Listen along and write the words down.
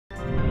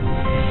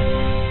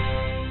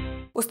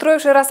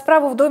Устроивший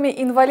расправу в доме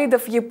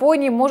инвалидов в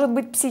Японии может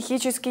быть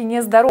психически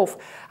нездоров.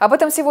 Об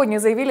этом сегодня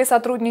заявили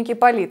сотрудники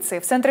полиции.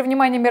 В центре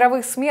внимания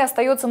мировых СМИ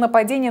остается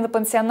нападение на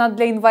пансионат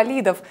для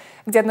инвалидов,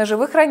 где от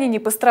ножевых ранений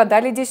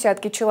пострадали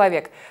десятки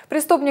человек.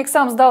 Преступник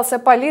сам сдался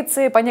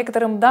полиции. По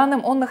некоторым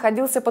данным, он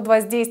находился под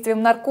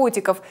воздействием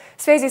наркотиков.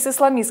 Связи с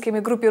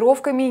исламистскими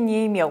группировками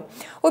не имел.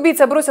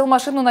 Убийца бросил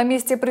машину на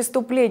месте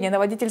преступления. На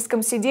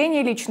водительском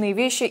сидении личные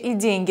вещи и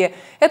деньги.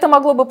 Это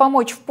могло бы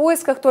помочь в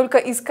поисках, только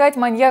искать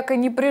маньяка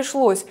не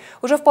пришлось.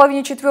 Уже в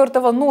половине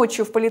четвертого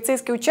ночью в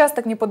полицейский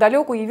участок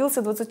неподалеку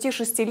явился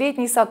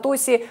 26-летний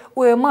Сатоси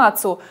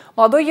Уэмацу.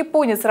 Молодой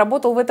японец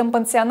работал в этом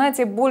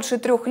пансионате больше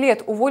 3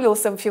 лет,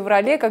 уволился в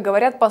феврале, как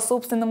говорят, по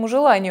собственному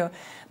желанию.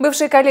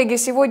 Бывшие коллеги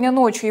сегодня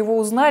ночью его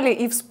узнали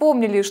и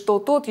вспомнили, что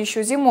тот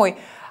еще зимой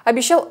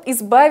обещал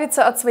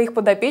избавиться от своих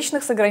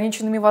подопечных с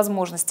ограниченными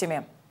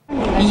возможностями.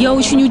 Я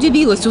очень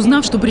удивилась,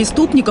 узнав, что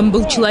преступником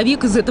был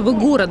человек из этого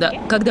города.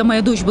 Когда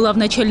моя дочь была в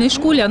начальной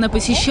школе, она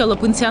посещала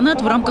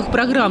пансионат в рамках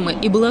программы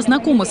и была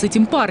знакома с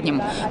этим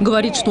парнем.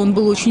 Говорит, что он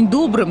был очень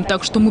добрым,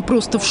 так что мы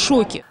просто в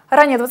шоке.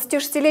 Ранее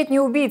 26-летний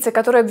убийца,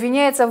 который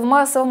обвиняется в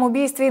массовом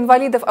убийстве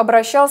инвалидов,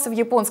 обращался в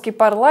японский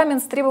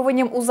парламент с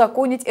требованием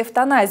узаконить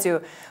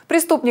эвтаназию.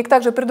 Преступник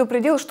также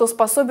предупредил, что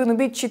способен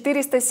убить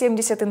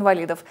 470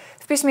 инвалидов.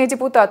 В письме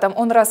депутатам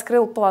он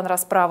раскрыл план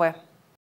расправы.